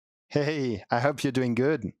Hey, I hope you're doing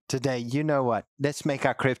good. Today, you know what? Let's make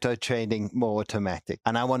our crypto trading more automatic.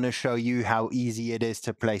 And I want to show you how easy it is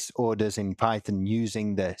to place orders in Python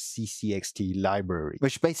using the CCXT library,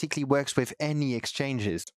 which basically works with any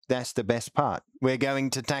exchanges. That's the best part. We're going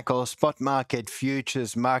to tackle spot market,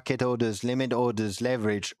 futures, market orders, limit orders,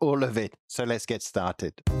 leverage, all of it. So let's get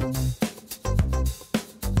started.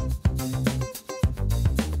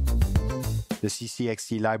 The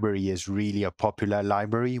CCXT library is really a popular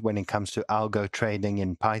library when it comes to algo trading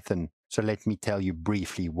in Python. So let me tell you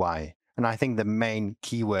briefly why. And I think the main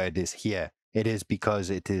keyword is here. It is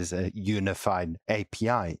because it is a unified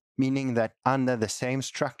API, meaning that under the same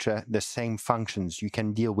structure, the same functions, you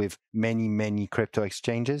can deal with many crypto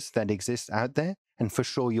exchanges that exist out there. And for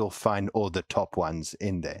sure, you'll find all the top ones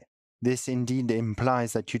in there. This indeed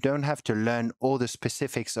implies that you don't have to learn all the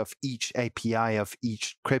specifics of each API of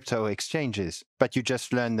each crypto exchanges, but you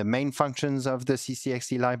just learn the main functions of the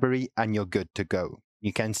CCXT library and you're good to go.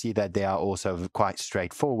 You can see that they are also quite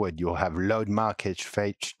straightforward. You'll have load markets,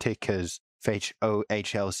 fetch tickers, fetch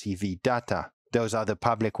OHLCV data. Those are the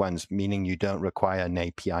public ones, meaning you don't require an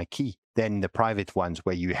API key. Then the private ones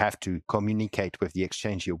where you have to communicate with the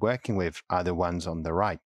exchange you're working with are the ones on the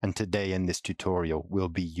right. And today in this tutorial, we'll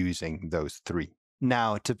be using those three.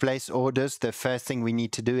 Now, to place orders, the first thing we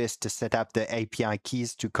need to do is to set up the API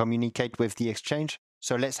keys to communicate with the exchange.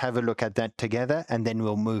 So let's have a look at that together, and then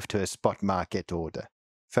we'll move to a spot market order.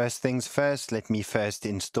 First things first, let me first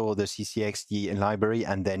install the CCXT library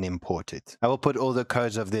and then import it. I will put all the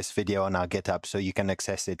codes of this video on our GitHub so you can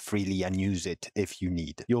access it freely and use it if you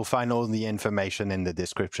need. You'll find all the information in the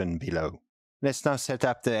description below. Let's now set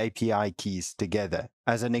up the API keys together.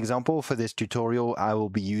 As an example for this tutorial, I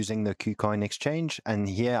will be using the KuCoin exchange, and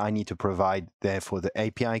here I need to provide therefore the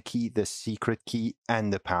API key, the secret key,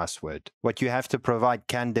 and the password. What you have to provide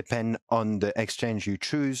can depend on the exchange you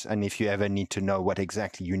choose, and if you ever need to know what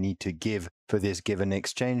exactly you need to give for this given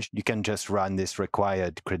exchange, you can just run this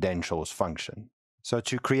required credentials function. So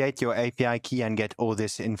to create your API key and get all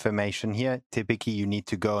this information here, typically you need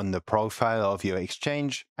to go on the profile of your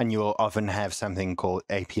exchange and you will often have something called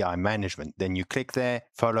API management. Then you click there,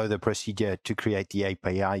 follow the procedure to create the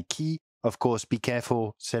API key. Of course, be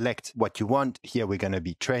careful, select what you want. Here we're going to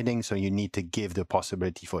be trading, so you need to give the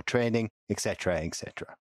possibility for trading, etc.,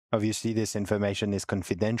 etc. Obviously, this information is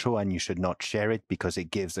confidential and you should not share it because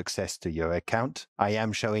it gives access to your account. I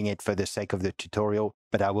am showing it for the sake of the tutorial,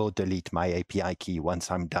 but I will delete my API key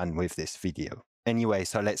once I'm done with this video. Anyway,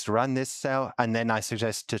 so let's run this cell, and then I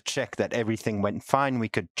suggest to check that everything went fine. We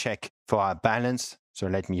could check for our balance. So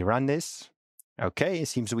let me run this. Okay, it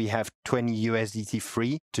seems we have 20 USDT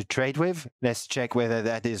free to trade with. Let's check whether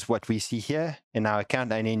that is what we see here in our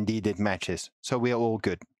account, and indeed it matches. So we're all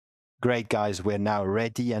good. Great, guys, we're now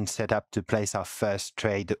ready and set up to place our first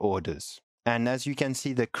trade orders. And as you can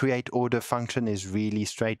see, the create order function is really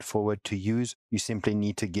straightforward to use. You simply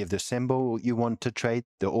need to give the symbol you want to trade,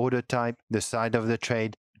 the order type, the side of the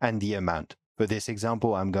trade, and the amount. For this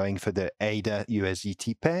example, I'm going for the ADA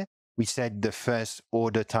USDT pair. We said the first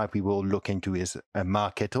order type we will look into is a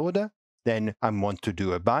market order. Then I want to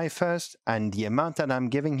do a buy first, and the amount that I'm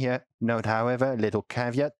giving here, note, however, a little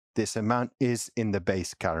caveat, this amount is in the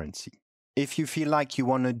base currency. If you feel like you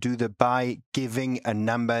want to do the buy giving a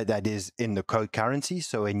number that is in the code currency,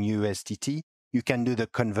 so in USDT, you can do the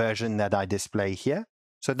conversion that I display here.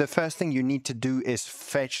 So the first thing you need to do is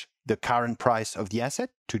fetch the current price of the asset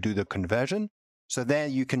to do the conversion. So there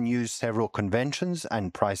you can use several conventions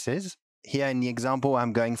and prices. Here in the example,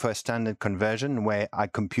 I'm going for a standard conversion where I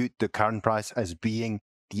compute the current price as being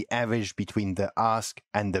the average between the ask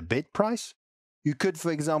and the bid price. You could,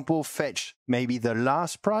 for example, fetch maybe the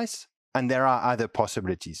last price, and there are other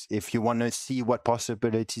possibilities. If you want to see what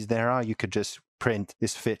possibilities there are, you could just print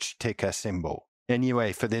this fetch ticker symbol.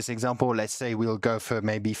 Anyway, for this example, let's say we'll go for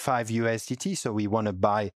maybe 5 USDT, so we want to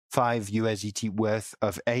buy 5 USDT worth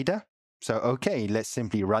of ADA. So, okay, let's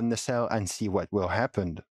simply run the cell and see what will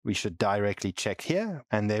happen. We should directly check here,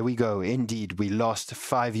 and there we go. Indeed, we lost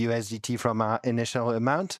 5 USDT from our initial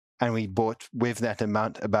amount, and we bought with that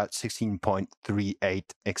amount about 16.38,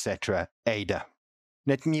 etc. ADA.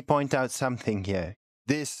 Let me point out something here.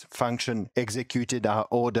 This function executed our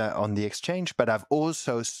order on the exchange, but I've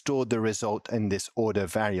also stored the result in this order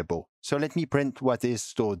variable. So let me print what is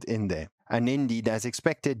stored in there. And indeed, as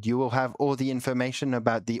expected, you will have all the information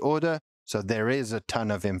about the order. So there is a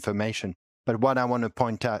ton of information. But what I want to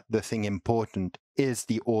point out, the thing important, is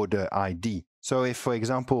the order ID. So if, for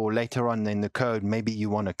example, later on in the code, maybe you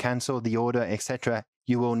want to cancel the order, etc.,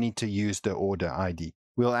 you will need to use the order ID.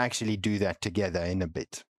 We'll actually do that together in a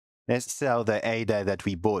bit. Let's sell the ADA that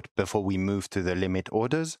we bought before we move to the limit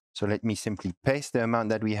orders. So let me simply paste the amount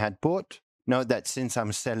that we had bought. Note that since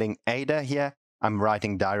I'm selling ADA here, I'm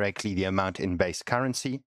writing directly the amount in base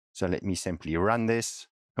currency. So let me simply run this,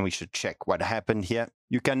 and we should check what happened here.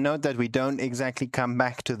 You can note that we don't exactly come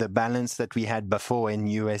back to the balance that we had before in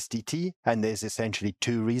USDT, and there's essentially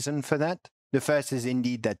two reasons for that. The first is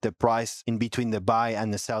indeed that the price in between the buy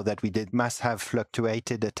and the sell that we did must have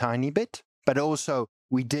fluctuated a tiny bit, but also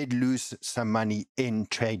we did lose some money in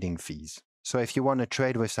trading fees. So if you want to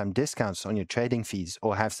trade with some discounts on your trading fees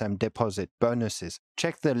or have some deposit bonuses,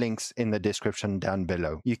 check the links in the description down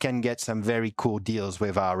below. You can get some very cool deals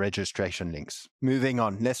with our registration links. Moving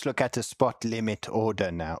on, let's look at a spot limit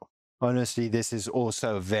order now. Honestly, this is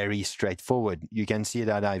also very straightforward. You can see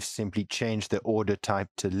that I've simply changed the order type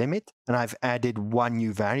to limit, and I've added one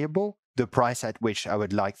new variable, the price at which I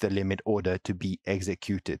would like the limit order to be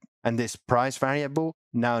executed. And this price variable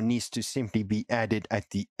now needs to simply be added at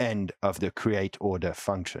the end of the create order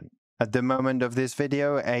function. At the moment of this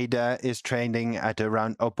video, ADA is trading at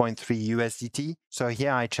around 0.3 USDT. So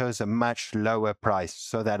here I chose a much lower price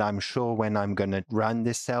so that I'm sure when I'm going to run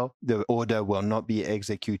this sell, the order will not be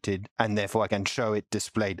executed, and therefore I can show it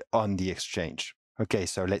displayed on the exchange. Okay,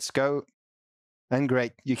 so let's go. And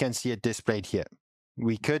great, you can see it displayed here.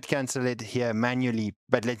 We could cancel it here manually,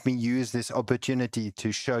 but let me use this opportunity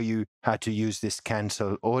to show you how to use this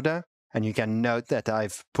cancel order. And you can note that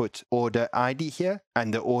I've put order ID here,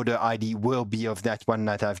 and the order ID will be of that one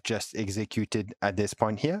that I've just executed at this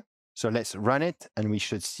point here. So let's run it, and we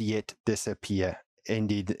should see it disappear.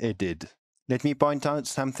 Indeed, it did. Let me point out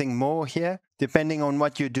something more here. Depending on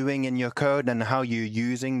what you're doing in your code and how you're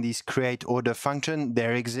using this create order function,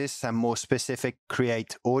 there exists some more specific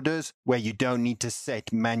create orders where you don't need to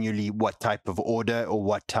set manually what type of order or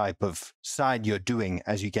what type of side you're doing.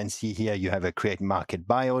 As you can see here, you have a create market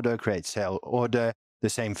buy order, create sell order, the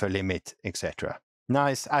same for limit, etc.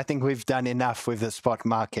 Nice. I think we've done enough with the spot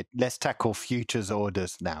market. Let's tackle futures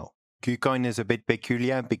orders now. KuCoin is a bit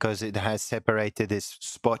peculiar because it has separated its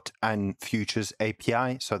spot and futures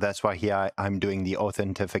API. So that's why here I'm doing the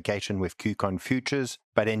authentication with KuCoin futures.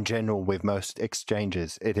 But in general, with most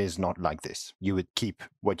exchanges, it is not like this. You would keep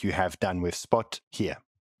what you have done with spot here.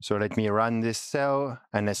 So let me run this cell,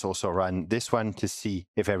 and let's also run this one to see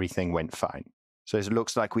if everything went fine. So it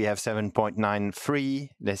looks like we have 7.93.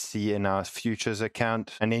 Let's see in our futures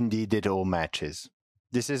account, and indeed it all matches.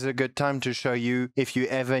 This is a good time to show you if you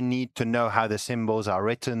ever need to know how the symbols are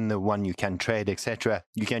written, the one you can trade, etc.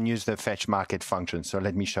 You can use the fetch market function. So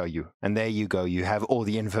let me show you. And there you go. You have all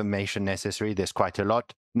the information necessary. There's quite a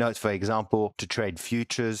lot. Note, for example, to trade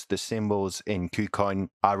futures, the symbols in KuCoin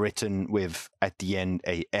are written with, at the end,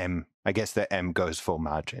 a M. I guess the M goes for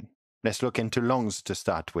margin. Let's look into longs to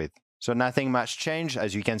start with. So nothing much changed.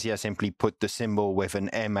 As you can see, I simply put the symbol with an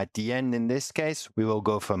M at the end in this case. We will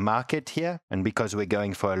go for market here. And because we're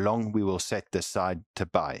going for a long, we will set the side to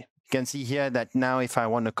buy. You can see here that now if I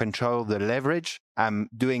want to control the leverage, I'm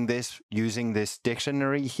doing this using this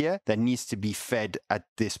dictionary here that needs to be fed at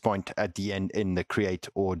this point at the end in the create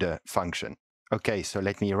order function. Okay, so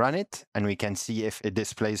let me run it, and we can see if it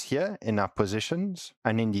displays here in our positions.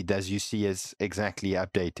 And indeed, as you see, it's exactly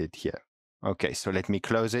updated here. Okay, so let me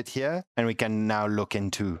close it here, and we can now look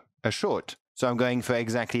into a short. So I'm going for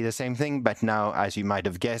exactly the same thing, but now, as you might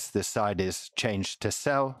have guessed, the side is changed to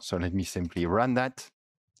sell. So let me simply run that.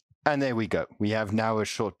 And there we go. We have now a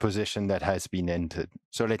short position that has been entered.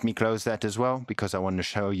 So let me close that as well, because I want to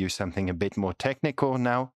show you something a bit more technical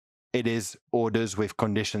now. It is orders with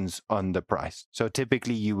conditions on the price. So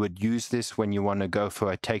typically you would use this when you want to go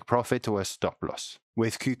for a take profit or a stop loss.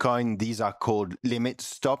 With KuCoin, these are called limit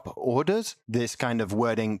stop orders. This kind of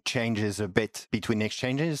wording changes a bit between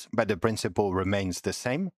exchanges, but the principle remains the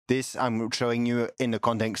same. This I'm showing you in the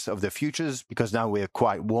context of the futures because now we're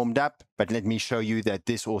quite warmed up, but let me show you that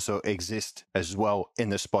this also exists as well in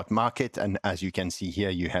the spot market. And as you can see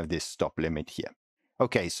here, you have this stop limit here.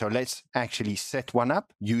 Okay, so let's actually set one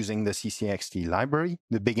up using the CCXT library.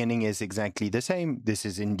 The beginning is exactly the same. This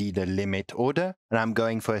is indeed a limit order, and I'm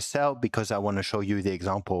going for a sell because I want to show you the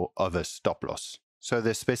example of a stop loss. So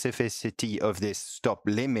the specificity of this stop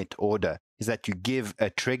limit order is that you give a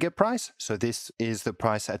trigger price. So this is the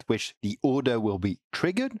price at which the order will be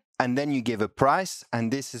triggered. And then you give a price,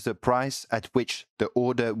 and this is the price at which the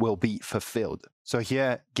order will be fulfilled. So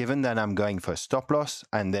here, given that I'm going for a stop loss,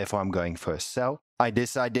 and therefore I'm going for a sell, I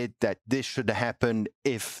decided that this should happen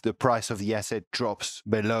if the price of the asset drops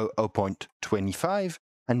below 0.25.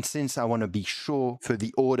 And since I want to be sure for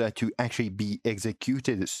the order to actually be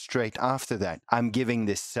executed straight after that, I'm giving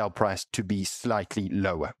this sell price to be slightly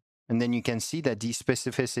lower. And then you can see that these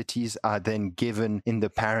specificities are then given in the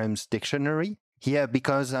params dictionary. Here,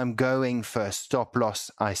 because I'm going for a stop loss,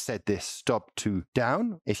 I set this stop to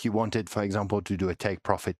down. If you wanted, for example, to do a take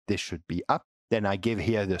profit, this should be up. Then I give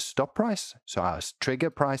here the stop price, so our trigger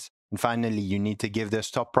price. And finally, you need to give the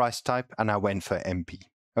stop price type, and I went for MP.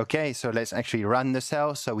 Okay, so let's actually run the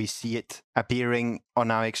sell so we see it appearing on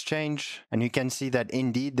our exchange. And you can see that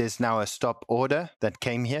indeed there's now a stop order that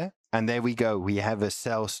came here. And there we go. We have a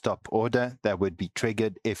sell stop order that would be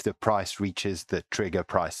triggered if the price reaches the trigger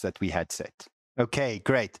price that we had set. Okay,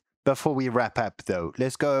 great. Before we wrap up though,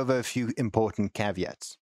 let's go over a few important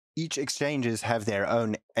caveats. Each exchanges have their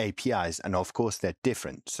own APIs, and of course they're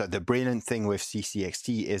different. So the brilliant thing with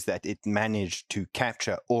CCXT is that it managed to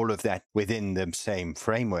capture all of that within the same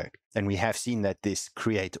framework. And we have seen that this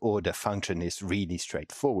create order function is really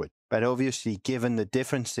straightforward. But obviously, given the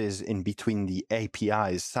differences in between the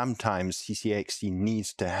APIs, sometimes CCXT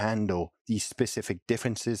needs to handle these specific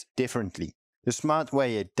differences differently. The smart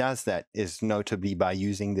way it does that is notably by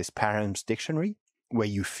using this params dictionary, where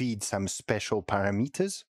you feed some special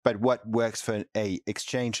parameters. But what works for an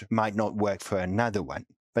exchange might not work for another one.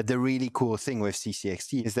 But the really cool thing with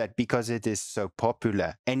CCXT is that because it is so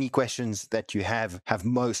popular, any questions that you have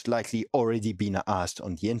most likely already been asked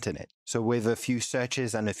on the internet. So with a few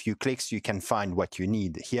searches and a few clicks, you can find what you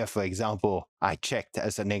need. Here, for example, I checked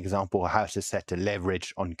as an example how to set a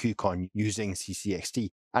leverage on KuCoin using CCXT,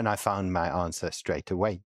 and I found my answer straight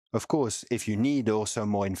away. Of course, if you need also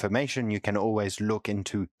more information, you can always look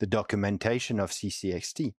into the documentation of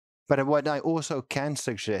CCXT. But what I also can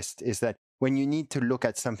suggest is that when you need to look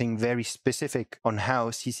at something very specific on how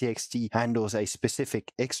CCXT handles a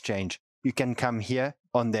specific exchange, you can come here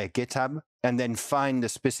on their GitHub and then find the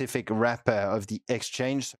specific wrapper of the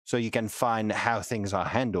exchange so you can find how things are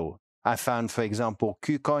handled. I found, for example,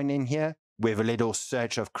 KuCoin in here. With a little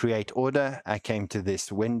search of create order, I came to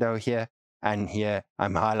this window here. And here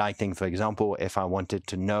I'm highlighting, for example, if I wanted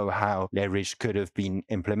to know how leverage could have been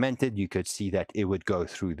implemented, you could see that it would go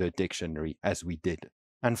through the dictionary as we did.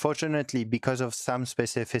 Unfortunately, because of some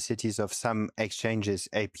specificities of some exchanges'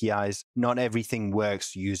 APIs, not everything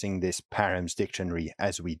works using this params dictionary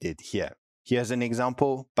as we did here. Here's an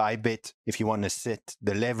example. Bybit, if you want to set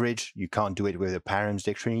the leverage, you can't do it with a params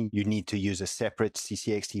dictionary. You need to use a separate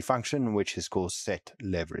CCXT function, which is called set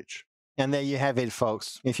leverage. And there you have it,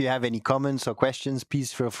 folks. If you have any comments or questions,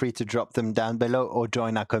 please feel free to drop them down below or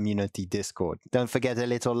join our community Discord. Don't forget a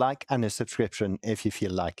little like and a subscription if you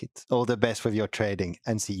feel like it. All the best with your trading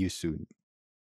and see you soon.